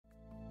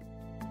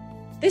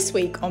This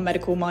week on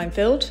Medical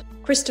Minefield,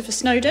 Christopher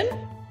Snowdon.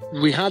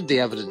 We had the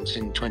evidence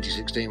in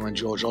 2016 when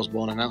George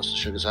Osborne announced the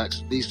sugar tax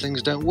that these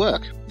things don't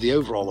work. The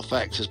overall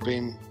effect has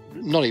been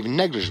not even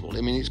negligible.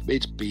 I mean,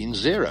 it's been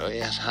zero.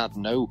 It has had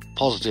no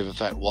positive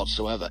effect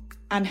whatsoever.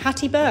 And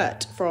Hattie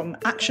Burt from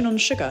Action on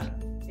Sugar.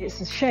 It's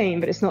a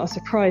shame, but it's not a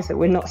surprise that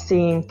we're not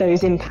seeing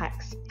those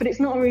impacts. But it's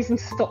not a reason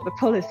to stop the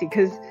policy,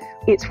 because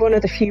it's one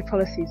of the few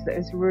policies that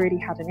has really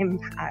had an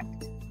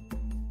impact.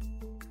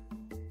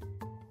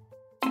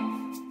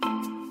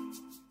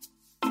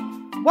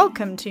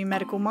 Welcome to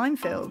Medical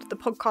Minefield, the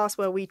podcast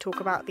where we talk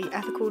about the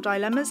ethical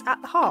dilemmas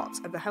at the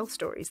heart of the health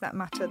stories that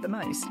matter the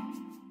most.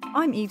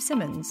 I'm Eve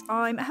Simmons.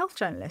 I'm a health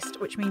journalist,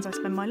 which means I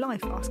spend my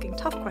life asking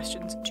tough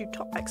questions to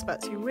top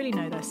experts who really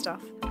know their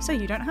stuff, so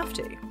you don't have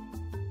to.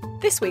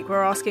 This week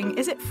we're asking,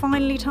 is it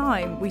finally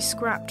time we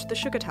scrapped the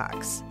sugar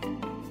tax?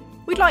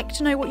 We'd like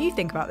to know what you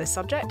think about this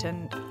subject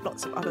and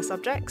lots of other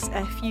subjects.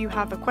 If you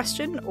have a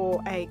question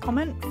or a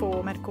comment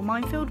for Medical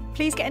Minefield,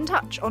 please get in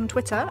touch on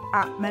Twitter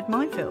at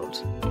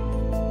MedMinefield.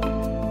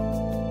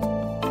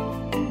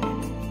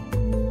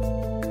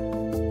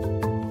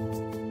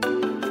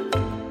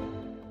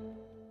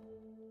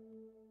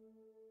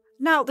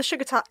 Now, the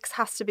sugar tax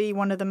has to be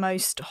one of the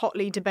most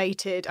hotly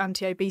debated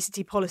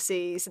anti-obesity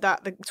policies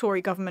that the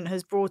Tory government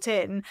has brought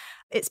in.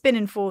 It's been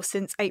in force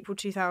since April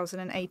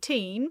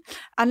 2018,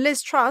 and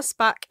Liz Truss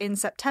back in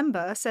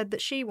September said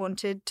that she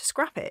wanted to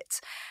scrap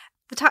it.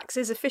 The tax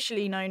is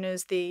officially known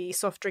as the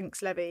soft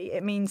drinks levy.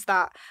 It means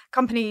that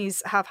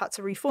companies have had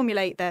to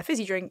reformulate their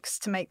fizzy drinks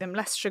to make them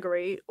less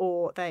sugary,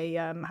 or they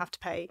have to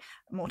pay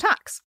more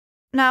tax.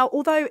 Now,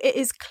 although it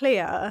is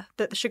clear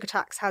that the sugar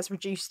tax has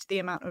reduced the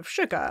amount of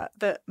sugar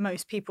that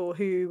most people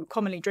who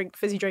commonly drink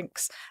fizzy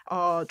drinks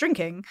are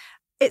drinking,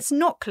 it's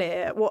not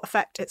clear what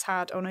effect it's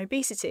had on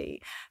obesity.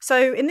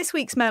 So in this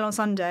week's Mail on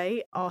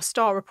Sunday, our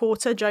star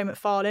reporter, Joe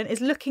McFarlane, is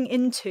looking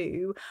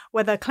into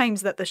whether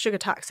claims that the sugar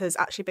tax has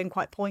actually been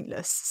quite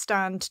pointless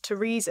stand to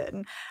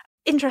reason.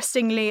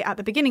 Interestingly, at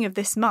the beginning of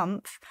this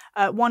month,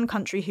 one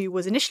country who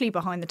was initially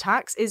behind the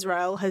tax,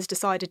 Israel, has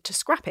decided to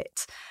scrap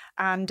it.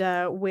 And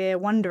we're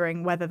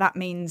wondering whether that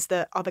means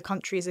that other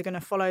countries are going to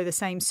follow the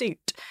same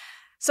suit.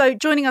 So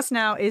joining us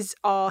now is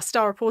our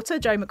star reporter,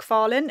 Joe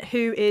McFarlane,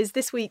 who is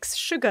this week's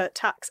sugar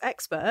tax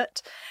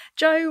expert.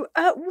 Joe,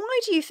 why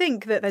do you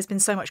think that there's been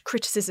so much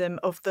criticism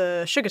of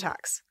the sugar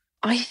tax?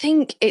 I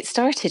think it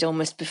started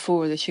almost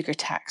before the sugar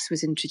tax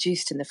was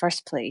introduced in the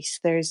first place.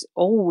 There's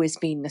always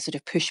been a sort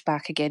of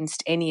pushback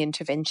against any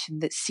intervention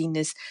that's seen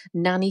as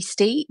nanny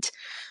state.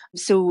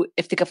 So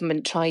if the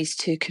government tries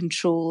to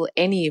control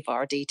any of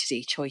our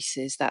day-to-day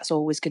choices, that's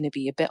always going to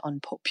be a bit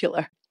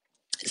unpopular.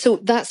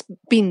 So that's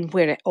been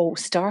where it all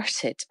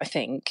started, I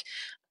think.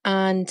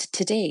 And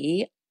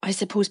today, I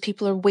suppose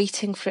people are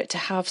waiting for it to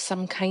have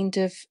some kind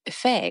of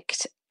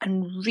effect.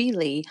 And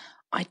really,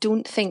 I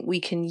don't think we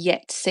can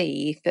yet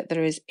say that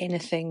there is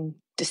anything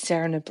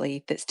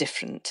discernibly that's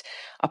different,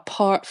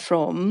 apart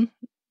from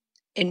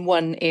in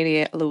one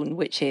area alone,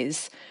 which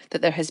is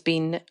that there has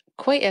been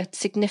quite a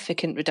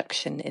significant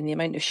reduction in the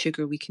amount of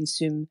sugar we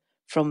consume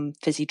from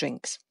fizzy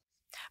drinks.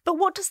 But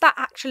what does that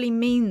actually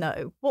mean,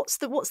 though? What's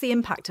the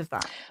impact of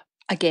that?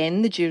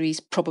 Again, the jury's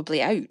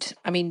probably out.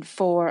 I mean,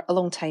 for a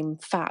long time,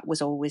 fat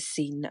was always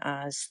seen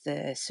as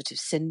the sort of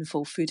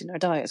sinful food in our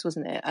diets,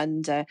 wasn't it?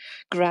 And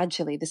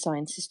gradually the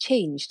science has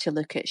changed to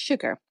look at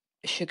sugar.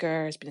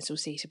 Sugar has been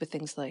associated with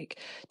things like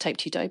type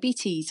 2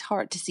 diabetes,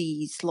 heart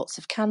disease, lots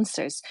of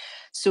cancers.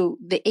 So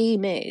the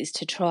aim is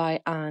to try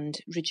and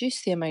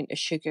reduce the amount of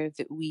sugar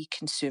that we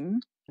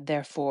consume,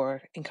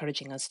 therefore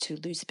encouraging us to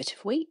lose a bit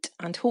of weight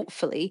and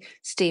hopefully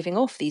staving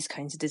off these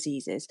kinds of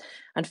diseases.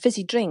 And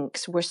fizzy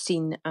drinks were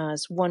seen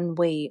as one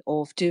way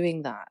of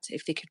doing that.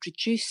 If they could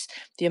reduce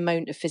the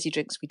amount of fizzy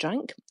drinks we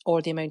drank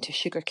or the amount of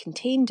sugar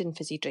contained in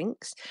fizzy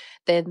drinks,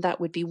 then that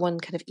would be one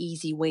kind of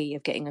easy way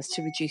of getting us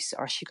to reduce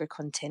our sugar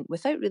content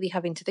without really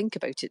having to think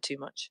about it too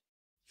much.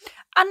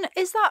 And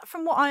is that,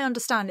 from what I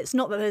understand, it's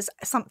not that there's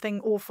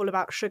something awful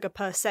about sugar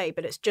per se,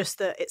 but it's just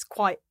that it's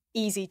quite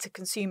easy to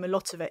consume a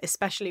lot of it,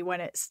 especially when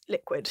it's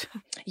liquid.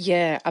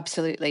 Yeah,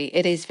 absolutely.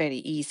 It is very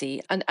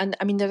easy. And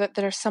I mean, there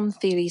are some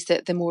theories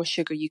that the more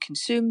sugar you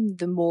consume,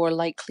 the more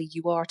likely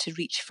you are to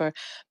reach for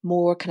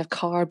more kind of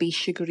carby,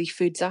 sugary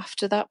foods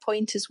after that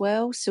point as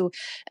well. So,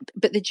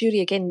 but the jury,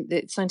 again,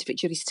 the scientific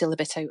jury is still a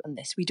bit out on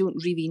this. We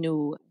don't really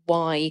know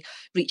why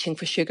reaching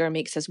for sugar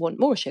makes us want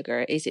more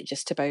sugar. Is it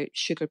just about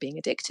sugar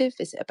being addictive?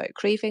 Is it about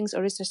cravings?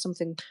 Or is there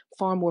something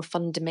far more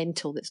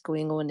fundamental that's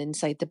going on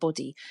inside the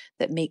body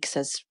that makes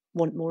us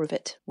want more of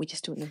it? We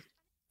just don't know.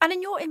 And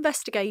in your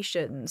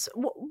investigations,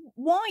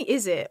 why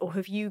is it, or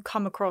have you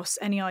come across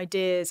any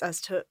ideas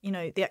as to,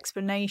 the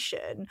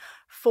explanation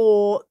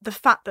for the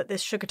fact that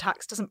this sugar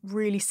tax doesn't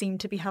really seem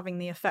to be having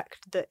the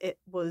effect that it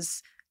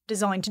was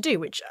designed to do,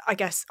 which I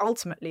guess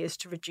ultimately is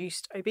to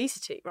reduce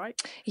obesity,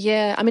 right?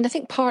 Yeah, I mean, I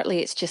think partly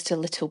it's just a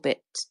little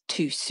bit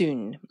too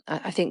soon.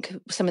 I think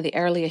some of the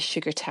earliest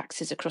sugar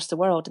taxes across the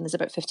world, and there's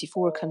about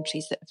 54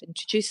 countries that have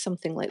introduced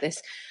something like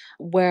this,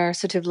 were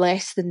sort of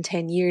less than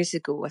 10 years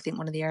ago. I think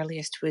one of the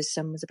earliest was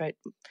about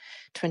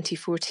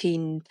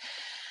 2014.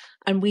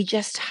 And we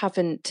just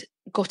haven't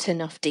got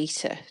enough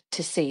data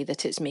to say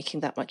that it's making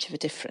that much of a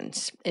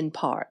difference, in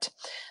part.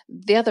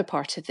 The other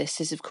part of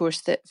this is, of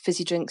course, that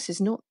fizzy drinks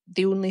is not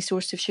the only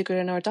source of sugar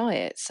in our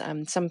diets.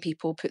 Some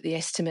people put the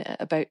estimate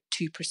at about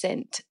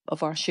 2%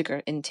 of our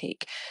sugar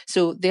intake.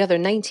 So the other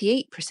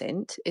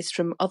 98% is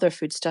from other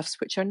foodstuffs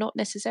which are not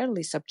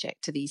necessarily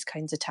subject to these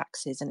kinds of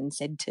taxes and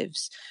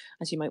incentives,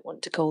 as you might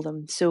want to call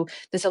them. So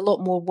there's a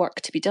lot more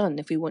work to be done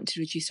if we want to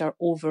reduce our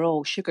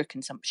overall sugar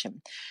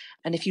consumption.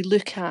 And if you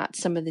look at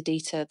some of the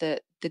data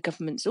that the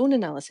government's own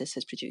analysis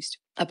has produced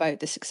about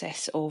the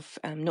success of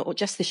not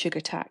just the sugar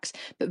tax,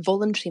 but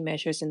voluntary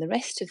measures in the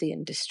rest of the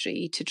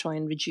industry to try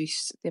and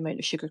reduce the amount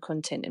of sugar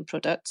content in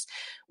products,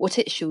 what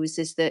it shows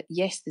is that,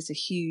 yes, there's a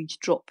huge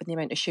drop in the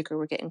amount of sugar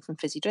we're getting from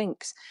fizzy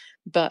drinks,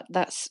 but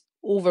that's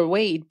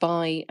overweighed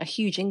by a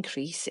huge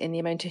increase in the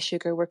amount of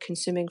sugar we're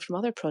consuming from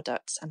other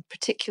products, and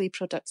particularly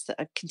products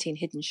that contain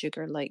hidden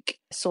sugar, like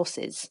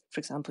sauces, for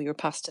example, your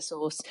pasta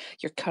sauce,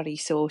 your curry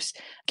sauce,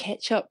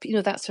 ketchup,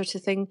 that sort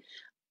of thing,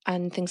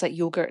 and things like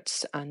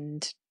yogurts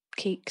and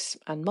cakes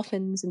and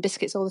muffins and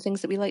biscuits, all the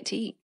things that we like to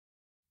eat.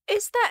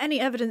 Is there any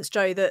evidence,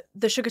 Jo, that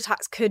the sugar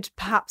tax could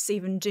perhaps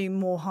even do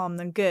more harm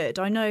than good?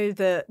 I know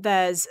that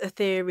there's a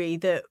theory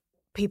that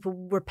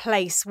people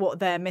replace what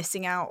they're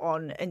missing out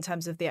on in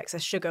terms of the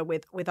excess sugar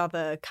with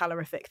other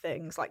calorific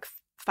things like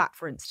fat,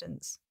 for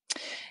instance.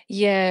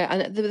 Yeah,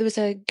 and there was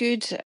a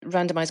good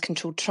randomised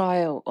controlled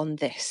trial on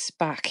this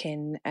back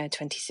in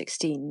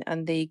 2016,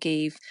 and they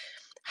gave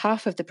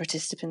half of the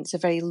participants a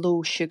very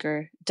low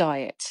sugar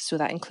diet. So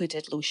that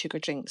included low sugar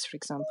drinks, for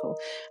example.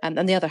 And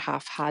the other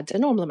half had a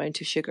normal amount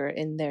of sugar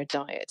in their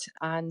diet.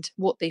 And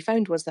what they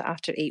found was that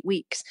after 8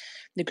 weeks,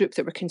 the group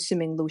that were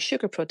consuming low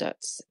sugar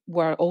products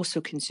were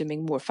also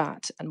consuming more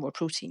fat and more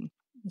protein.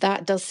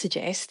 That does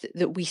suggest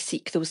that we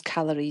seek those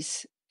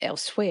calories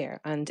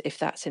elsewhere. And if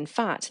that's in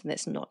fat, then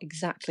it's not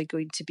exactly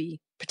going to be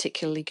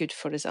particularly good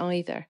for us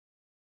either.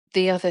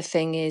 The other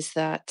thing is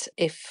that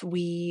if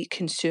we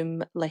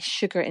consume less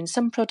sugar in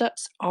some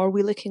products, are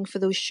we looking for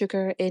those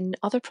sugar in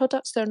other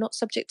products that are not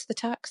subject to the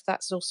tax?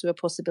 That's also a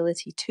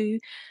possibility too.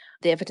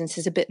 The evidence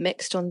is a bit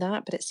mixed on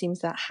that, but it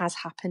seems that has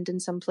happened in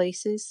some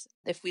places.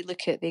 If we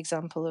look at the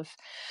example of,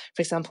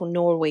 for example,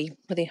 Norway,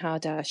 where they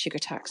had a sugar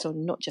tax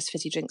on not just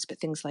fizzy drinks, but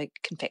things like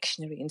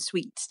confectionery and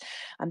sweets.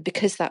 And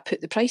because that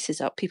put the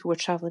prices up, people were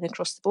travelling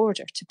across the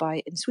border to buy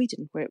it in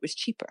Sweden, where it was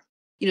cheaper.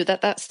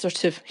 That's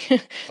sort of,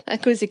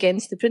 that goes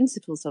against the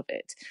principles of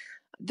it.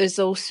 There's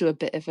also a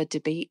bit of a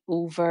debate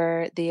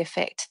over the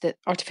effect that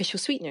artificial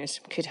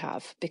sweeteners could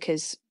have,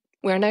 because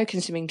we're now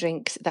consuming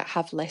drinks that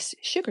have less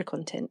sugar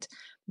content,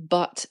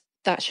 but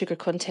that sugar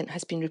content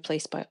has been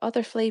replaced by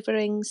other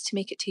flavourings to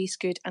make it taste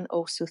good, and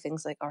also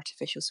things like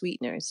artificial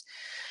sweeteners.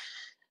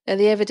 Now,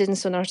 the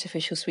evidence on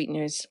artificial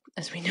sweeteners,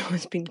 as we know,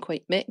 has been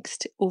quite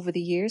mixed over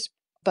the years,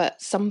 but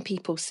some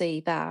people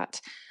say that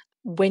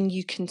when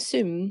you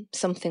consume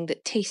something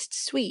that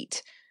tastes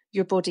sweet,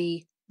 your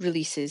body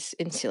releases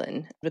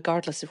insulin,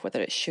 regardless of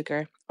whether it's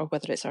sugar or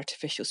whether it's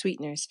artificial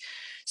sweeteners.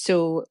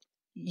 So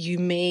you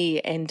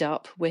may end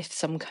up with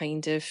some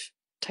kind of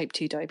type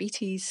 2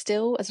 diabetes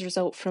still as a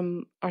result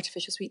from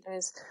artificial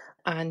sweeteners,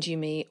 and you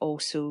may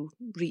also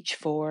reach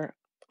for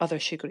other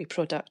sugary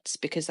products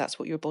because that's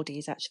what your body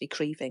is actually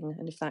craving.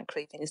 And if that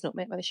craving is not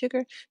met by the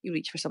sugar, you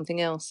reach for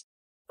something else.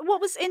 What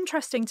was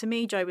interesting to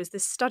me, Jo, was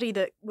this study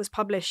that was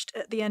published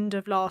at the end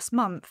of last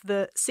month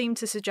that seemed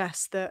to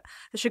suggest that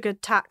the sugar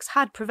tax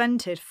had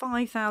prevented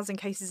 5,000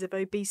 cases of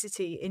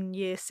obesity in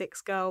Year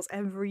 6 girls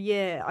every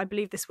year. I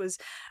believe this was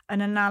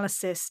an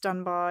analysis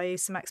done by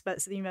some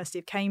experts at the University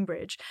of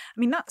Cambridge. I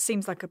mean, that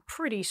seems like a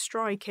pretty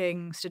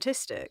striking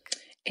statistic.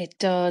 It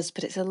does,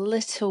 but it's a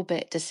little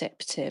bit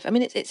deceptive. I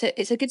mean, it's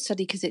a good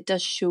study because it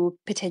does show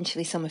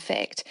potentially some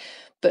effect,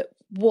 but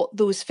what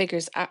those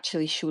figures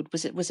actually showed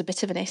was it was a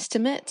bit of an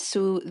estimate.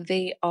 So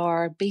they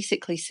are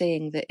basically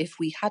saying that if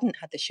we hadn't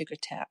had the sugar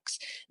tax,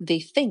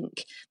 they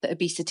think that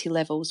obesity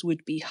levels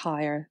would be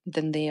higher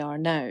than they are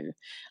now.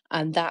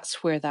 And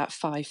that's where that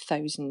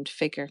 5,000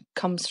 figure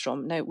comes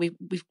from. Now, we've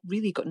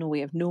really got no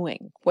way of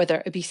knowing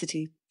whether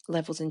obesity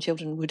levels in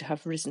children would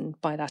have risen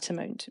by that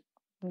amount.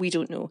 We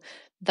don't know.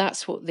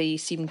 That's what they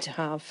seem to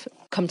have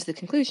come to the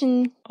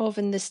conclusion of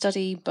in this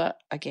study. But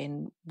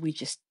again, we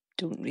just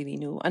don't really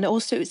know. And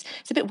also, it's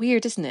a bit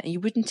weird, isn't it? You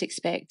wouldn't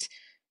expect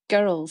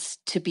girls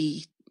to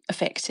be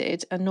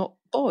affected and not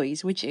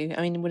boys, would you?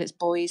 I mean, when it's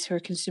boys who are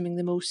consuming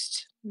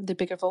the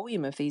bigger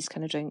volume of these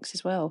kind of drinks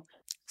as well.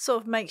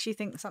 Sort of makes you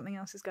think something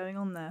else is going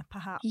on there,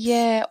 perhaps.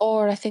 Yeah,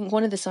 or I think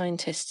one of the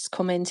scientists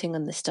commenting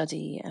on the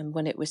study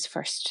when it was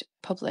first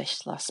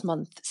published last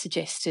month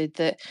suggested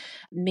that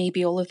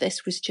maybe all of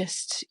this was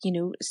just,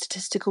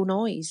 statistical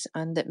noise,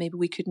 and that maybe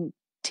we couldn't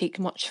take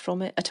much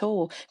from it at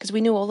all. Because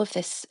we know all of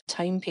this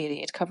time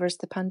period covers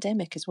the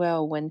pandemic as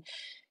well, when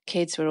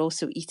kids were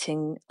also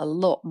eating a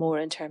lot more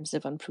in terms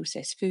of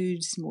unprocessed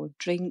foods, more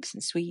drinks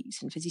and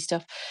sweets and fizzy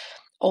stuff.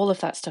 All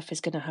of that stuff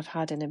is going to have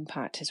had an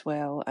impact as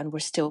well. And we're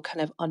still kind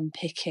of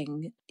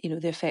unpicking,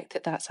 the effect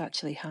that that's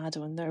actually had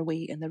on their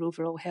weight and their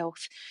overall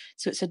health.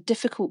 So it's a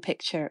difficult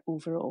picture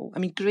overall. I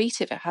mean,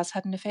 great if it has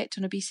had an effect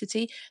on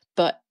obesity,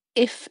 but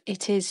if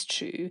it is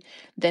true,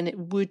 then it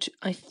would,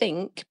 I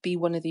think, be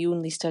one of the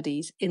only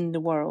studies in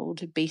the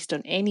world based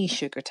on any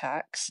sugar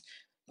tax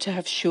to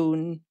have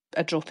shown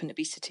a drop in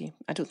obesity.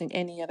 I don't think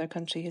any other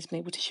country has been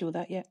able to show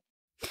that yet.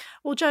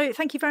 Well, Jo,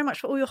 thank you very much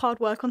for all your hard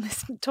work on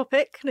this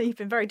topic. I know you've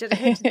been very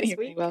dedicated this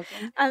week. You're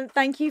welcome. And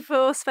thank you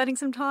for spending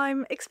some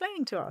time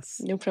explaining to us.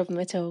 No problem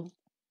at all.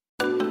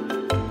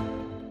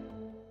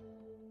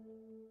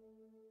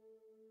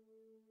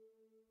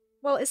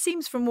 Well, it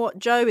seems from what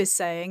Jo is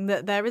saying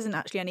that there isn't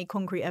actually any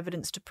concrete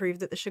evidence to prove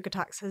that the sugar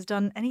tax has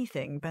done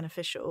anything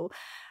beneficial.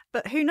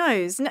 But who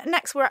knows?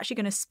 Next, we're actually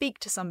going to speak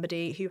to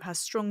somebody who has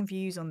strong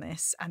views on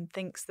this and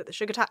thinks that the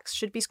sugar tax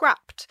should be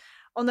scrapped.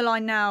 On the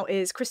line now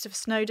is Christopher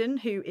Snowdon,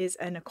 who is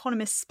an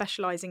economist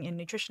specialising in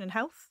nutrition and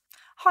health.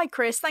 Hi,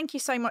 Chris. Thank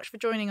you so much for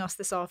joining us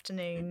this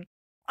afternoon.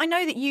 I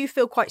know that you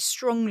feel quite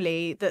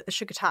strongly that the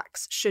sugar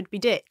tax should be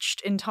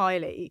ditched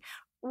entirely.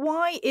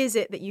 Why is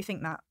it that you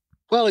think that?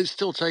 Well, it's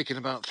still taking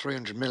about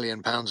 £300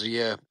 million a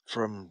year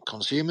from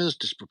consumers,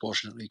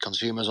 disproportionately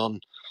consumers on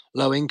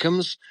low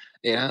incomes.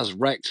 It has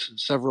wrecked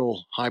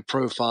several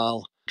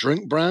high-profile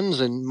drink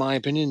brands, in my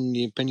opinion, in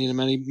the opinion of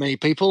many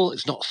people.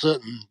 It's not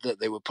certain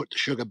that they would put the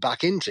sugar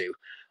back into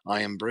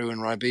Iron Brew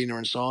and Ribena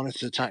and so on if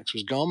the tax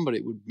was gone, but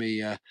it would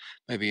be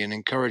maybe an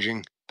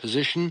encouraging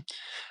position.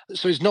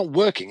 So it's not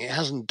working. It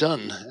hasn't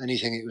done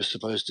anything it was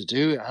supposed to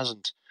do. It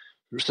hasn't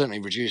certainly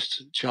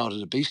reduced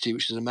childhood obesity,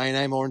 which is the main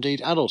aim, or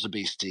indeed adult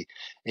obesity.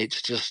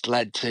 It's just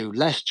led to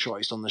less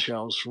choice on the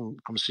shelves from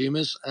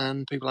consumers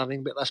and people having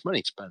a bit less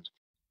money to spend.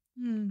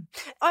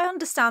 I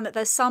understand that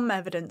there's some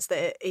evidence that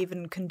it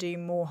even can do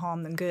more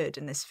harm than good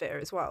in this sphere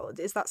as well.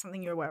 Is that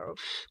something you're aware of?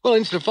 Well,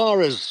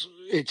 insofar as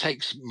it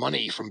takes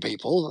money from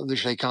people,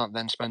 which they can't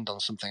then spend on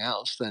something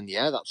else, then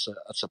yeah, that's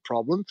a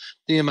problem.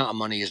 The amount of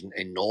money isn't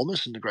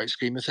enormous in the great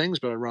scheme of things,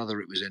 but I'd rather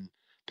it was in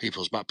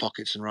people's back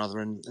pockets and rather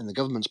in the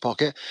government's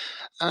pocket.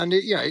 And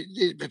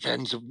it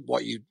depends on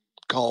what you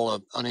call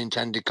an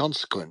unintended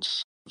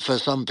consequence. For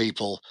some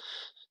people,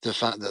 the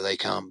fact that they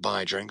can't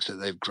buy drinks that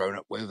they've grown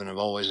up with and have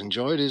always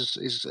enjoyed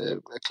is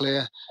a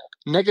clear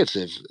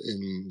negative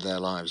in their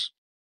lives.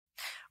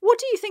 What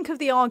do you think of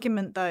the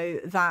argument, though,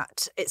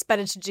 that it's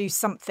better to do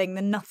something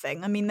than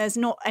nothing? I mean, there's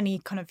not any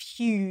kind of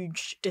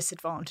huge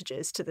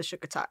disadvantages to the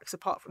sugar tax,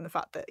 apart from the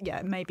fact that,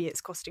 maybe it's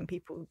costing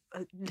people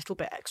a little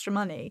bit extra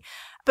money.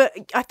 But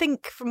I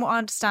think, from what I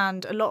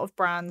understand, a lot of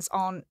brands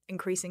aren't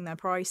increasing their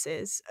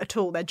prices at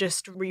all. They're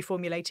just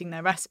reformulating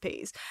their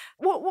recipes.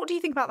 What do you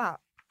think about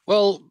that?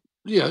 Well,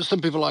 some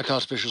people like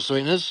artificial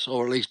sweeteners,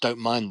 or at least don't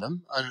mind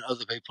them, and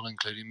other people,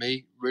 including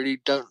me,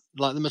 really don't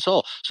like them at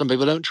all. Some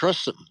people don't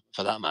trust them,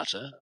 for that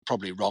matter,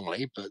 probably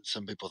wrongly, but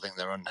some people think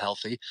they're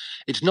unhealthy.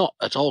 It's not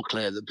at all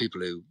clear that people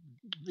who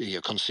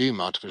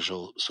consume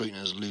artificial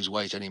sweeteners lose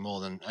weight any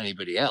more than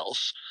anybody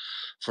else.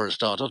 For a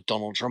start off,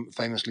 Donald Trump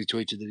famously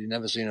tweeted that he'd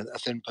never seen a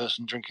thin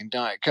person drinking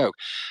Diet Coke,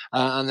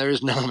 and there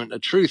is an element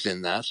of truth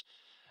in that.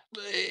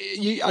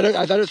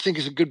 I don't think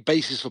it's a good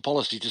basis for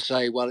policy to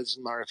say, well, it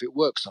doesn't matter if it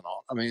works or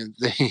not. I mean,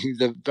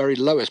 the very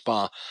lowest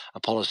bar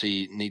a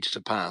policy needs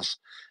to pass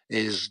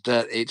is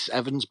that it's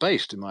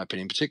evidence-based, in my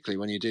opinion, particularly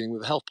when you're dealing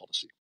with health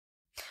policy.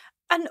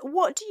 And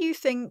what do you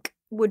think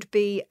would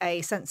be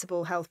a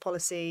sensible health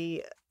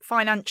policy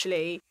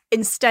financially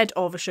instead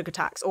of a sugar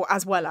tax, or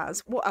as well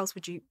as? What else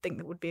would you think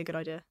that would be a good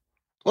idea?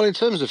 Well, in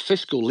terms of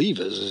fiscal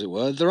levers, as it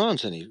were, there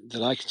aren't any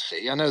that I can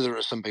see. I know there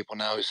are some people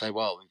now who say,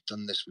 well, we've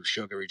done this with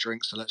sugary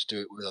drinks, so let's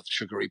do it with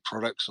sugary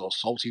products or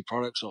salty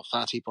products or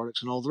fatty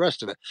products and all the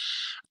rest of it.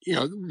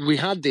 We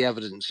had the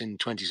evidence in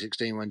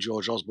 2016 when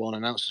George Osborne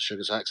announced the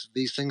sugar tax that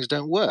these things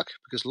don't work,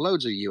 because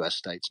loads of US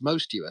states,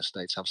 most US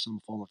states, have some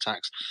form of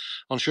tax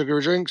on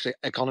sugary drinks.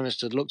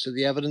 Economists had looked at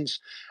the evidence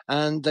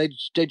and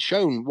they'd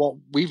shown what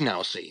we've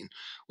now seen,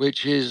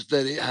 which is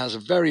that it has a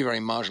very, very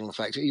marginal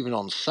effect even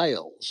on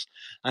sales.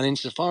 And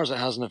insofar as it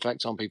has an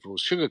effect on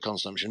people's sugar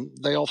consumption,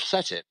 they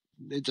offset it.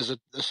 There's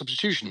a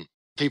substitution.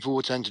 People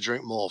will tend to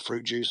drink more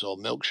fruit juice or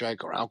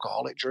milkshake or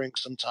alcoholic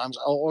drinks sometimes,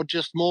 or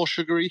just more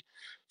sugary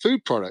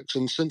food products.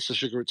 And since the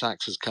sugar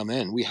tax has come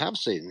in, we have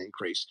seen an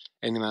increase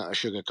in the amount of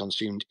sugar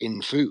consumed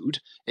in food.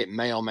 It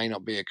may or may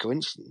not be a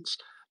coincidence,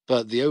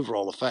 but the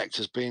overall effect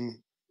has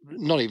been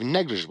not even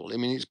negligible. I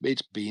mean,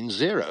 it's been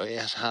zero. It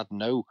has had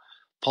no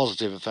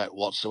positive effect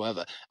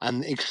whatsoever,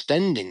 and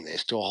extending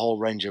this to a whole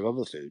range of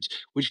other foods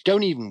which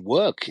don't even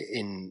work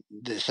in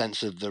the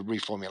sense of the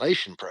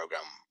reformulation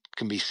program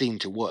can be seen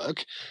to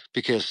work,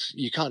 because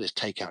you can't just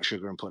take out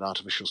sugar and put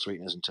artificial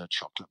sweeteners into a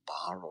chocolate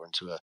bar or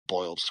into a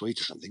boiled sweet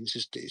or something.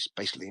 It's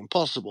basically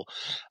impossible.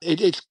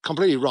 It's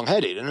completely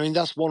wrong-headed, and I mean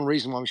that's one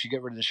reason why we should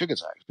get rid of the sugar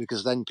tax,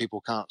 because then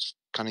people can't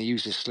kind of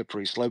use this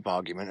slippery slope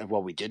argument of,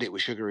 well, we did it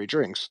with sugary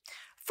drinks.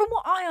 From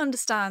what I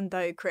understand,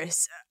 though,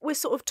 Chris, we're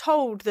sort of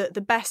told that the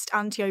best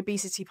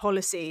anti-obesity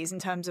policies in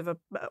terms of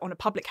on a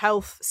public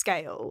health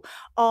scale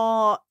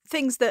are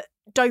things that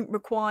don't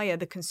require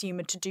the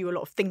consumer to do a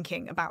lot of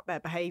thinking about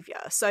their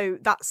behaviour. So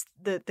that's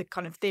the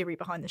kind of theory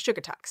behind the sugar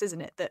tax,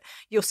 isn't it? That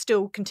you're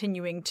still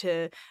continuing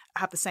to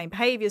have the same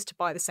behaviours, to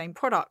buy the same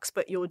products,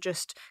 but you're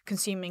just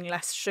consuming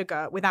less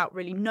sugar without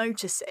really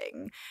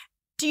noticing.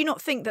 Do you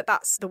not think that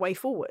that's the way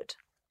forward?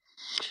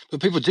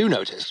 But people do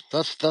notice.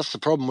 That's the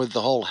problem with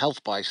the whole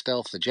health by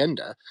stealth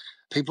agenda.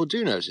 People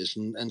do notice,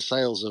 and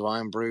sales of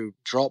Irn-Bru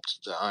dropped.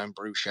 The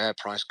Irn-Bru share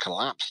price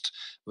collapsed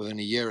within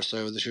a year or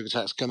so of the sugar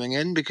tax coming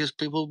in because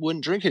people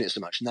weren't drinking it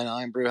so much. And then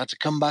Irn-Bru had to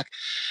come back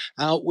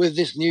out with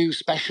this new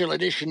special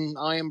edition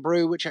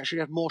Irn-Bru, which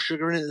actually had more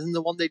sugar in it than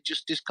the one they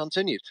just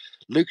discontinued.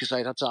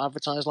 Lucozade had to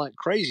advertise like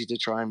crazy to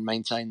try and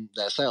maintain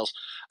their sales.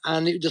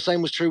 And the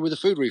same was true with the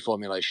food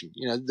reformulation.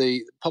 You know,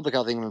 the Public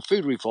Health England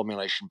food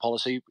reformulation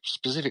policy,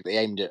 specifically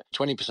aimed at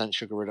 20%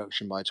 sugar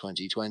reduction by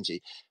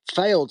 2020,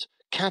 failed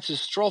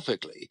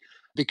catastrophically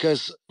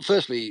because,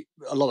 firstly,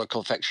 a lot of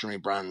confectionery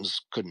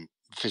brands couldn't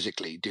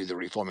physically do the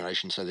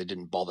reformulation, so they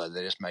didn't bother.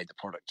 They just made the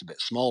product a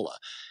bit smaller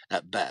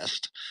at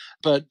best.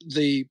 But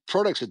the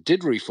products that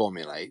did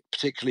reformulate,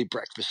 particularly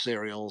breakfast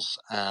cereals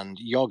and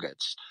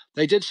yogurts,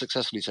 they did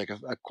successfully take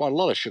quite a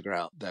lot of sugar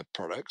out of their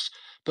products,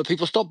 but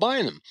people stopped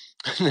buying them.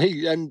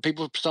 And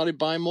people started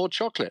buying more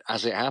chocolate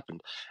as it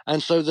happened.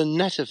 And so the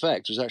net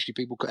effect was actually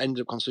people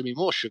ended up consuming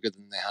more sugar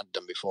than they had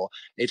done before.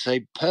 It's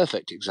a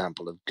perfect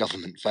example of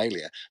government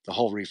failure, the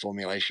whole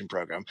reformulation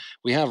program.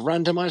 We have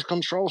randomized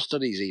control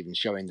studies even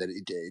showing that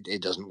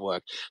it doesn't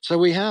work. So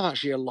we have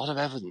actually a lot of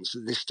evidence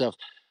that this stuff,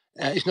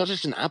 it's not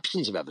just an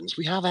absence of evidence.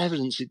 We have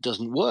evidence it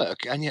doesn't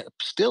work, and yet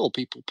still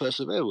people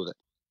persevere with it.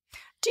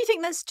 Do you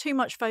think there's too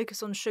much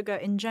focus on sugar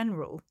in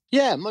general?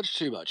 Yeah, much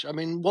too much. I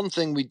mean, one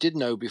thing we did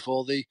know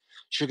before the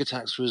sugar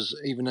tax was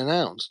even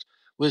announced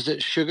was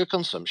that sugar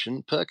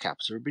consumption per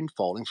capita had been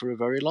falling for a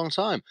very long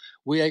time.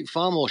 We ate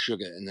far more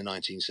sugar in the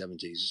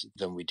 1970s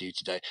than we do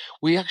today.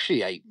 We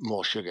actually ate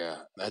more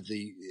sugar at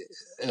the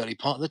early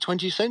part of the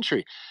 20th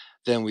century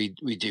than we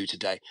do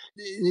today.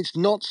 It's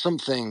not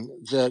something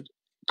that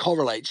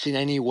correlates in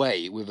any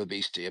way with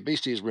obesity.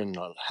 Obesity has risen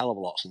a hell of a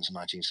lot since the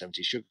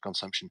 1970s. Sugar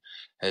consumption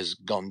has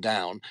gone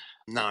down.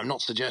 Now, I'm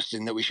not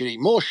suggesting that we should eat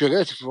more sugar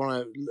if we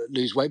want to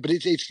lose weight, but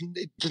it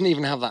doesn't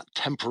even have that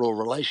temporal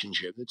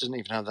relationship. It doesn't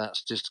even have that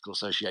statistical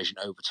association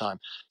over time.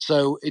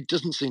 So it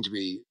doesn't seem to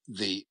be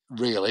the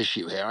real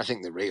issue here. I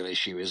think the real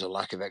issue is a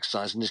lack of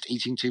exercise and just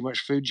eating too much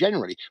food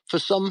generally, for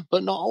some,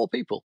 but not all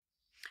people.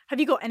 Have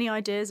you got any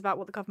ideas about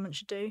what the government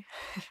should do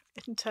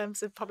in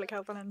terms of public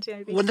health and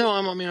anti-obesity? Well, no,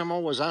 I'm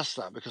always asked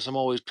that because I'm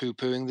always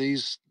poo-pooing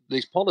these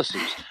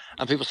policies,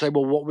 and people say,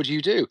 "Well, what would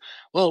you do?"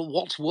 Well,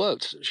 what's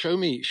worked? Show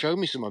me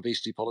some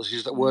obesity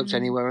policies that worked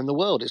anywhere in the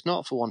world. It's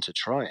not for want of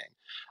trying.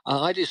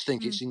 I just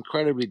think it's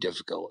incredibly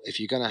difficult if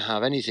you're going to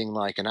have anything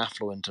like an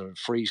affluent or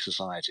free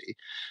society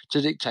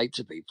to dictate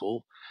to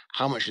people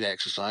how much they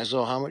exercise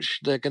or how much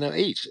they're going to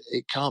eat.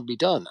 It can't be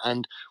done.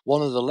 And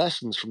one of the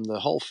lessons from the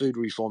whole food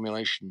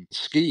reformulation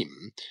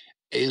scheme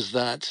is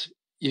that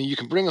you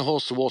can bring a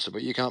horse to water,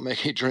 but you can't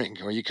make it drink,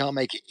 or you can't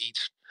make it eat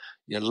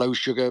low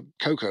sugar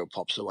Cocoa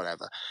Pops or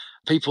whatever.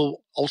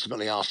 People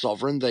ultimately are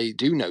sovereign. They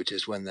do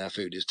notice when their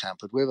food is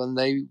tampered with, and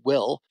they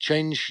will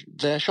change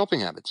their shopping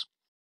habits.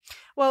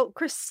 Well,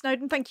 Chris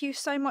Snowdon, thank you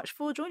so much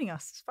for joining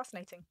us. It's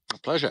fascinating. A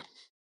pleasure.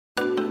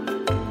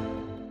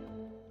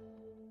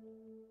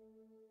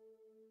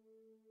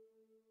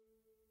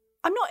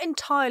 I'm not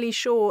entirely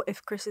sure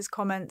if Chris's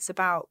comments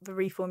about the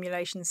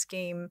reformulation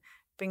scheme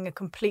being a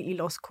completely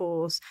lost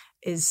cause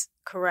is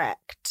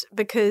correct,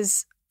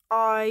 because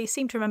I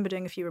seem to remember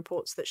doing a few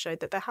reports that showed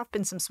that there have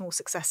been some small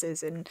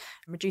successes in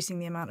reducing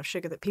the amount of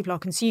sugar that people are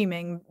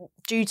consuming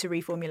due to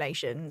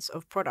reformulations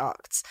of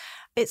products.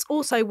 It's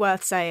also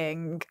worth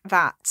saying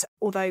that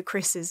although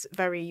Chris is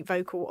very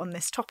vocal on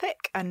this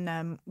topic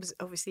and was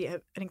obviously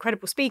an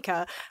incredible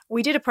speaker,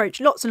 we did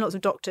approach lots and lots of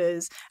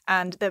doctors,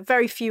 and that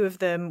very few of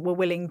them were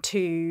willing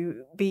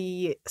to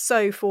be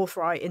so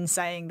forthright in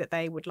saying that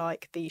they would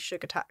like the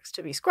sugar tax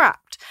to be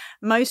scrapped.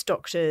 Most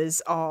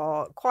doctors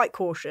are quite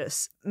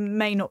cautious,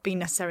 may not be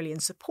necessarily in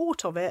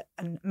support of it,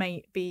 and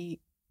may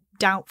be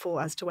doubtful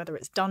as to whether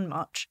it's done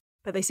much,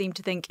 but they seem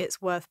to think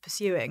it's worth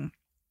pursuing.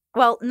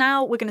 Well,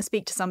 now we're going to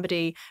speak to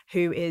somebody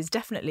who is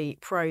definitely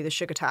pro the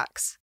sugar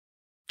tax.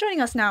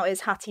 Joining us now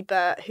is Hattie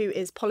Burt, who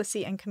is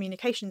Policy and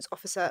Communications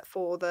Officer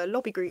for the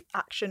lobby group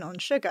Action on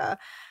Sugar.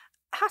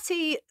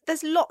 Hattie,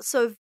 there's lots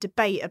of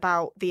debate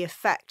about the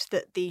effect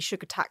that the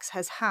sugar tax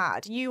has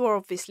had. You are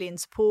obviously in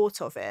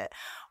support of it.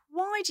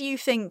 Why do you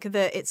think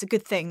that it's a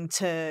good thing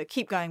to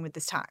keep going with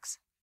this tax?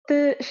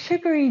 The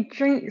sugary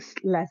drinks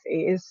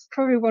levy is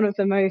probably one of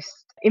the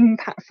most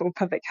impactful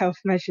public health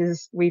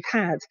measures we've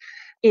had.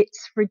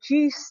 It's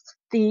reduced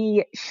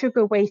the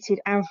sugar-weighted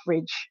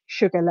average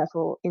sugar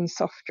level in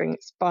soft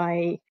drinks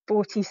by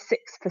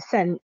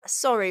 46%.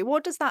 Sorry,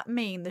 what does that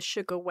mean, the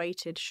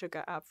sugar-weighted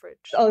sugar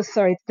average? Oh,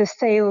 sorry, the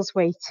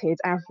sales-weighted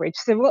average.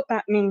 So what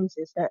that means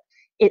is that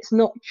it's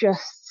not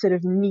just sort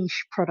of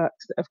niche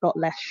products that have got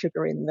less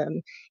sugar in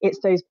them. It's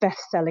those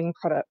best-selling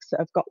products that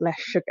have got less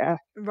sugar.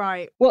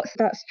 Right. What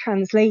that's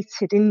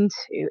translated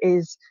into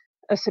is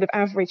a sort of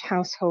average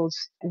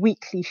household's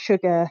weekly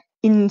sugar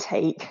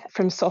intake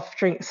from soft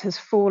drinks has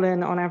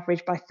fallen on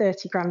average by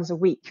 30 grams a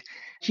week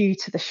due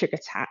to the sugar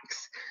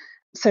tax.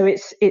 So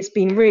it's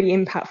been really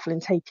impactful in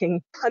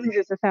taking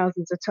hundreds of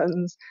thousands of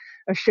tons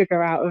of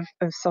sugar out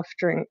of soft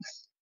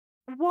drinks.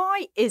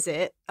 Why is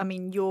it, I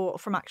mean, you're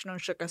from Action on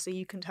Sugar, so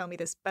you can tell me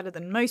this better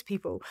than most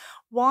people,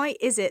 why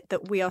is it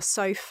that we are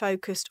so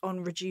focused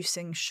on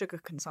reducing sugar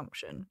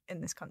consumption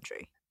in this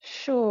country?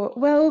 Sure.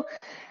 Well,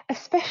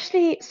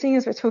 especially seeing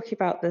as we're talking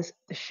about the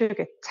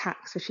sugar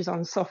tax, which is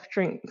on soft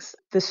drinks,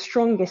 the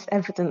strongest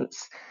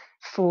evidence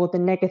for the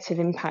negative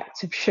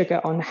impact of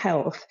sugar on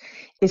health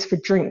is for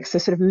drinks, the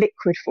sort of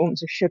liquid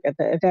forms of sugar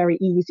that are very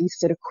easy to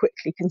sort of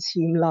quickly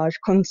consume large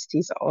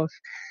quantities of.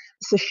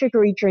 So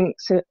sugary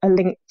drinks are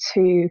linked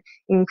to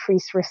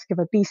increased risk of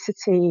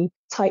obesity,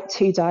 type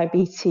 2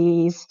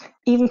 diabetes,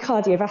 even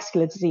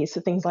cardiovascular disease,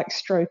 so things like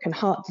stroke and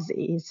heart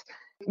disease.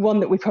 One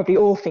that we probably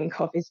all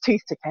think of is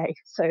tooth decay.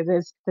 So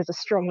there's a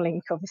strong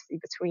link, obviously,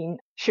 between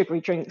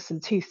sugary drinks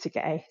and tooth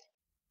decay.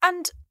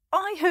 And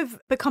I have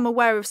become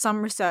aware of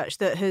some research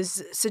that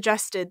has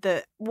suggested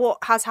that what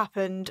has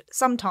happened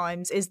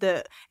sometimes is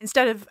that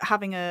instead of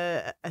having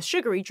a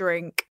sugary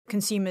drink,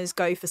 consumers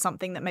go for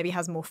something that maybe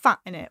has more fat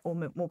in it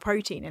or more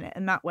protein in it.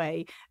 And that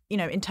way, you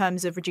know, in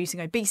terms of reducing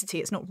obesity,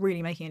 it's not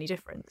really making any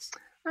difference.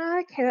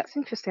 Okay, that's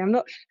interesting. I'm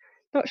not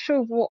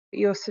sure what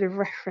you're sort of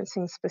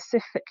referencing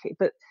specifically,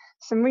 but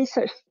some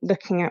research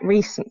looking at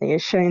recently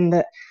has shown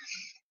that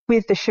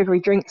with the sugary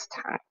drinks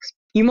tax,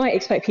 you might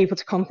expect people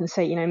to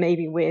compensate, you know,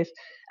 maybe with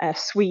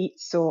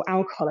sweets or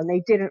alcohol, and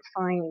they didn't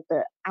find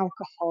that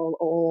alcohol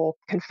or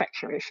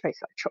confectionery, which like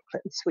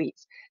chocolate and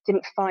sweets,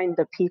 didn't find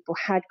that people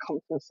had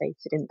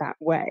compensated in that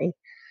way.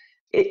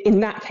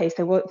 In that case,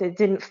 they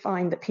didn't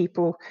find that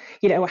people,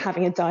 you know, were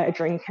having a diet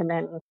drink and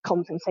then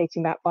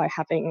compensating that by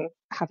having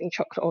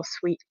chocolate or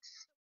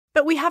sweets.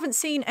 But we haven't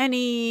seen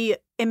any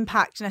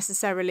impact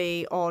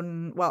necessarily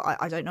on, well,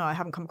 I don't know, I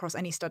haven't come across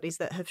any studies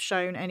that have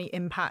shown any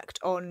impact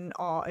on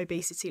our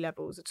obesity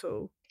levels at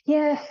all.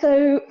 Yeah,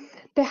 so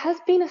there has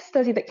been a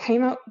study that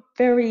came out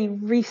very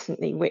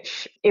recently,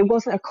 which it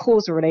wasn't a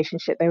causal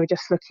relationship. They were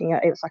just looking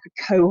at, it was like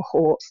a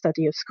cohort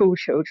study of school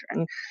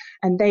children.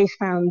 And they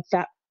found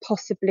that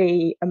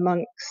possibly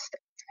amongst,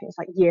 I think it's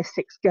like year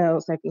 6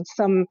 girls, there have been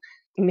some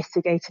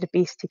mitigated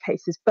obesity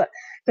cases. But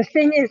the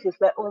thing is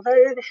that although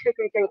the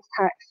sugary drinks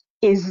tax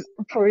is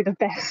probably the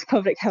best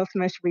public health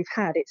measure we've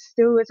had, it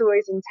still was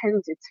always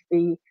intended to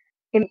be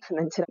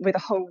implemented with a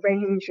whole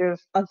range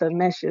of other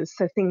measures.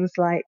 So things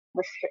like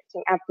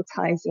restricting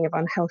advertising of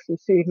unhealthy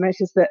food,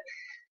 measures that,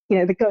 you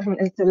know, the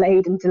government has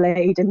delayed,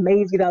 and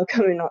maybe they'll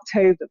come in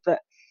October. But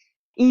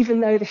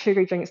even though the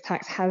sugary drinks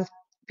tax has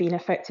been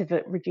effective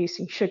at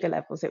reducing sugar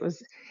levels,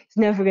 it's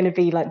never going to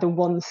be like the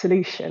one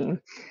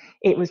solution.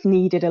 It was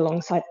needed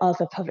alongside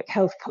other public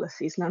health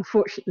policies. And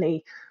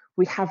unfortunately,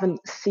 we haven't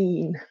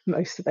seen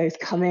most of those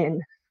come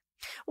in.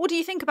 What do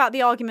you think about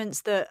the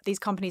arguments that these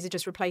companies are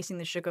just replacing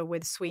the sugar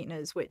with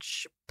sweeteners,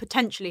 which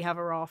potentially have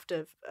a raft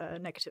of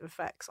negative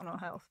effects on our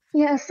health?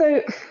 Yeah,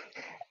 so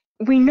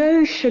we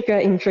know sugar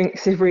in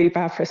drinks is really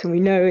bad for us, and we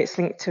know it's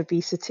linked to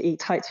obesity,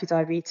 type 2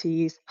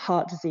 diabetes,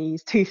 heart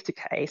disease, tooth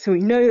decay. So we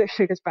know that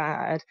sugar's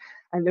bad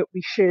and that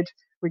we should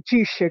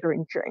reduce sugar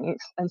in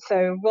drinks. And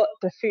so what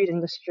the food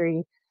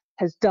industry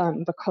has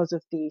done because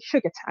of the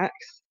sugar tax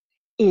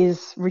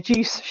is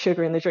reduce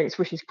sugar in the drinks,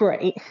 which is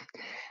great.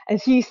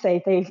 As you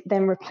say, they've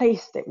then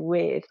replaced it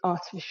with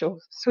artificial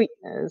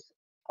sweeteners.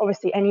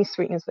 Obviously, any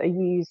sweeteners that are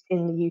used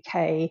in the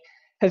UK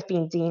have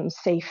been deemed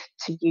safe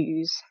to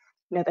use.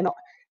 You know, they're not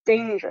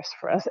dangerous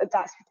for us.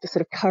 That's the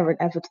sort of current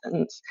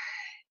evidence.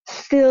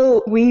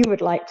 Still, we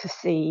would like to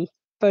see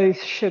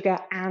both sugar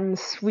and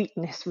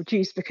sweetness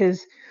reduced,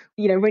 because,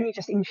 you know, when you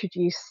just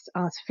introduce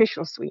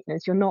artificial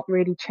sweeteners, you're not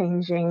really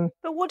changing.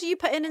 But what do you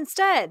put in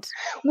instead?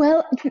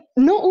 Well,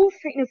 not all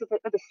sweeteners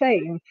are the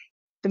same.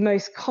 The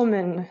most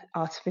common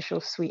artificial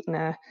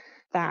sweetener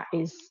that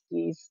is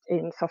used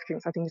in soft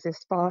drinks, I think, is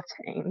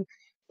aspartame.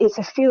 It's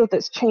a field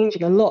that's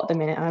changing a lot at the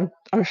minute.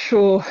 I'm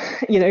sure,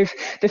 you know,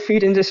 the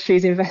food industry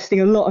is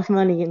investing a lot of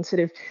money in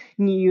sort of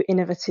new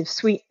innovative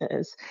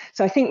sweeteners.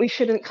 So I think we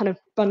shouldn't kind of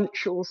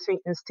bunch all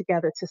sweeteners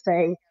together to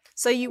say.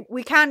 So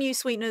we can use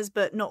sweeteners,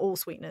 but not all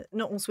sweeteners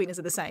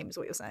are the same, is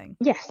what you're saying?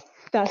 Yes,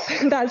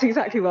 that's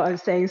exactly what I'm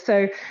saying.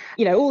 So,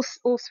 you know,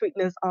 all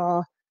sweeteners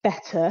are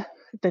better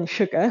than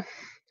sugar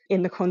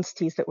in the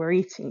quantities that we're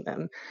eating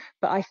them.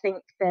 But I think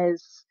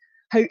there's,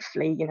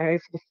 hopefully, you know,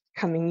 over the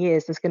coming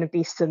years, there's going to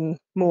be some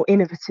more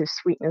innovative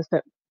sweeteners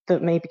that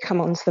maybe come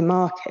onto the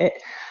market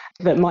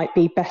that might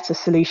be better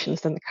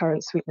solutions than the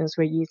current sweeteners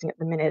we're using at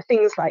the minute.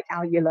 Things like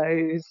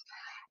allulose,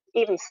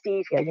 even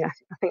stevia,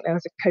 I think there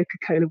was a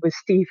Coca-Cola with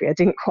stevia,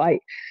 didn't quite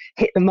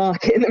hit the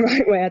market in the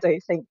right way, I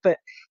don't think. But,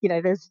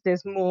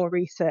 there's more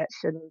research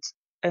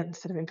and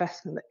sort of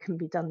investment that can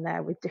be done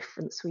there with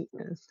different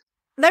sweeteners.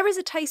 There is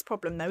a taste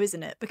problem though,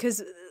 isn't it?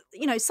 Because,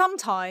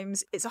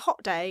 sometimes it's a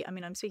hot day. I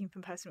mean, I'm speaking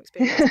from personal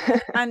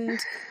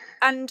experience.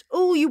 and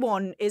all you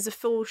want is a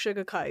full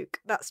sugar Coke.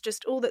 That's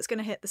just all that's going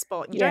to hit the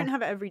spot. You don't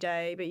have it every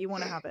day, but you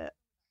want to have it.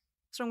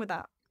 What's wrong with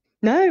that?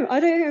 No, I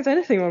don't think there's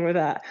anything wrong with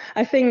that.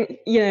 I think,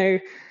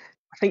 I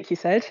think you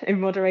said in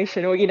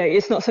moderation, or,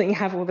 it's not something you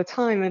have all the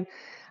time. And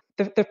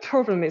the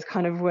problem is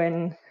kind of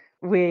when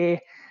we're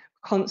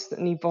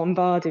constantly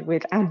bombarded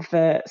with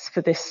adverts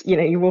for this,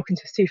 you walk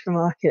into a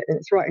supermarket and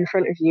it's right in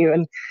front of you,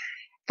 and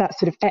that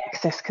sort of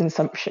excess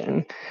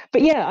consumption.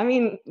 But yeah, I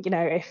mean,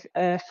 if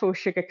a full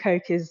sugar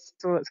Coke is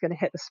all that's going to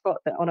hit the spot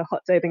that on a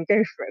hot day, then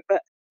go for it.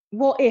 But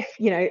what if,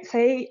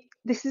 say,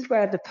 this is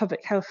where the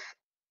public health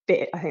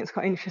bit, I think, is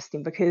quite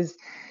interesting, because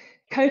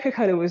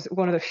Coca-Cola was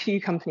one of the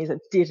few companies that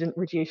didn't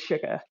reduce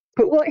sugar.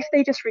 But what if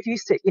they just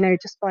reduced it,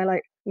 just by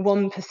like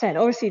 1%?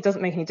 Obviously, it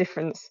doesn't make any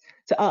difference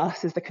to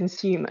us as the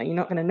consumer. You're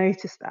not going to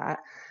notice that.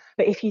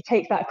 But if you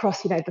take that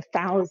across, the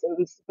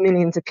thousands,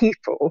 millions of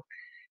people,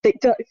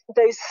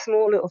 those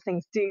small little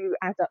things do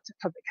add up to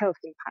public health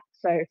impact.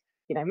 So,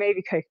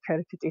 maybe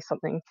Coca-Cola could do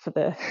something for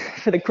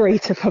the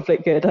greater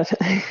public good. I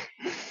don't know.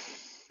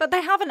 But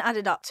they haven't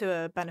added up to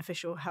a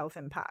beneficial health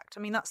impact.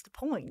 I mean, that's the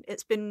point.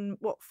 It's been,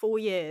 4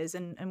 years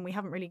and we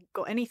haven't really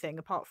got anything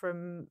apart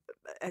from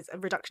a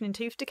reduction in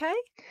tooth decay?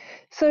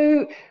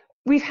 So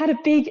we've had a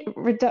big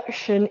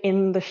reduction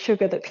in the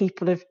sugar that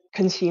people have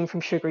consumed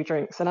from sugary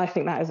drinks, and I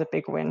think that is a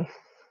big win.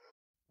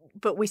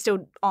 But we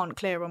still aren't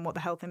clear on what the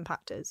health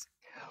impact is.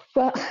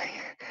 Well,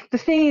 the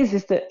thing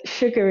is that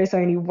sugar is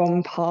only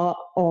one part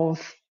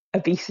of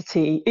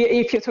obesity.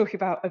 If you're talking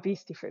about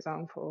obesity, for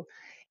example,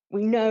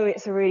 we know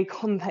it's a really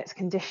complex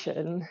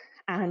condition,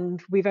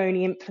 and we've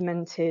only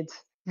implemented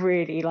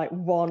really like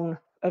one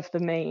of the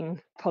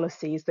main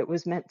policies that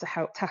was meant to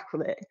help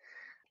tackle it.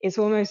 It's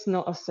almost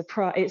not a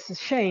surprise. It's a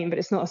shame, but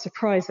it's not a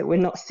surprise that we're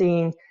not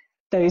seeing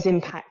those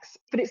impacts.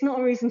 But it's not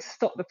a reason to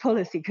stop the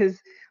policy, because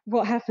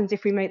what happens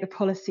if we make the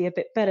policy a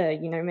bit better?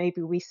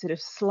 Maybe we sort of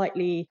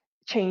slightly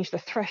change the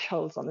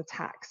thresholds on the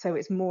tax so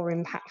it's more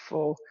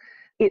impactful.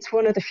 It's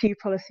one of the few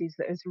policies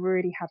that has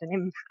really had an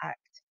impact.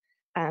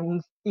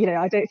 And,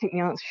 I don't think the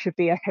answer should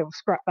be, okay, we'll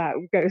scrap that,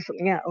 we'll go to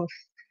something else.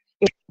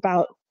 It's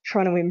about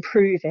trying to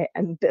improve it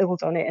and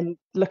build on it and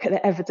look at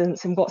the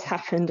evidence and what's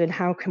happened and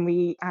how can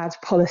we add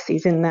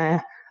policies in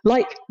there,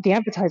 like the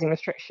advertising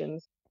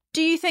restrictions.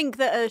 Do you think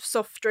that a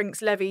soft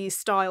drinks levy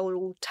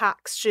style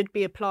tax should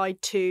be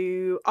applied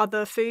to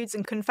other foods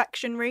and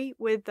confectionery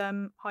with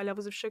high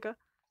levels of sugar?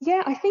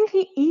 Yeah, I think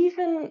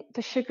even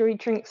the sugary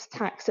drinks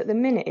tax at the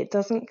minute, it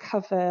doesn't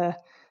cover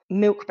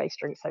milk-based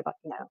drinks, so like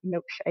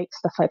milkshakes,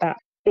 stuff like that.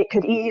 It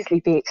could easily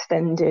be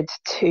extended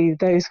to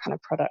those kind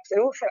of products,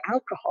 and also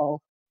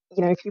alcohol.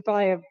 If you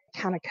buy a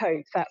can of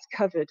Coke, that's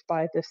covered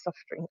by the soft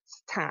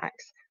drinks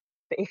tax.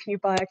 But if you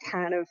buy a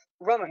can of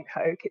rum and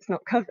Coke, it's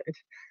not covered.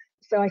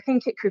 So I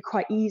think it could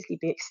quite easily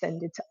be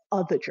extended to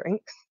other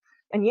drinks.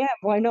 And yeah,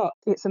 why not?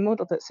 It's a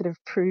model that sort of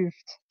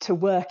proved to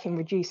work in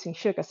reducing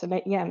sugar. So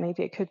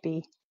maybe it could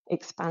be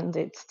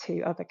expanded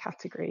to other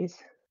categories.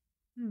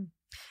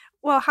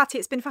 Well, Hattie,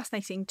 it's been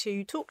fascinating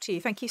to talk to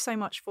you. Thank you so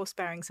much for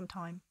sparing some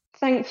time.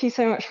 Thank you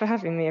so much for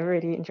having me. I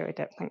really enjoyed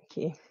it. Thank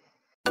you.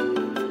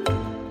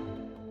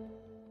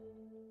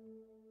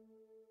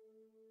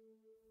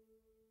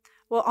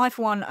 Well, I,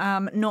 for one,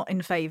 am not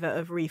in favour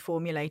of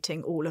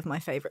reformulating all of my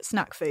favourite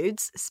snack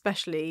foods,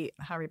 especially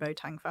Haribo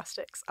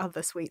Tangfastics.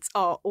 Other sweets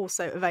are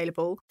also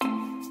available.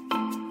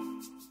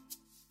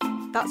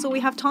 That's all we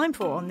have time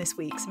for on this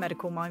week's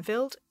Medical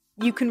Minefield.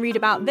 You can read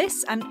about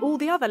this and all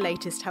the other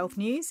latest health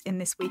news in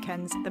this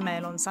weekend's The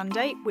Mail on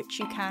Sunday, which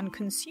you can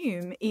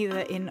consume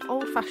either in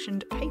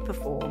old-fashioned paper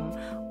form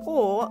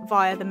or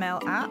via the Mail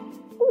app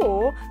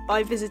or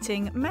by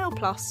visiting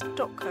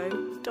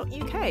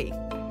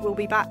mailplus.co.uk. We'll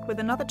be back with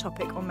another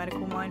topic on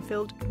Medical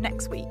Minefield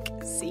next week.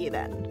 See you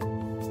then.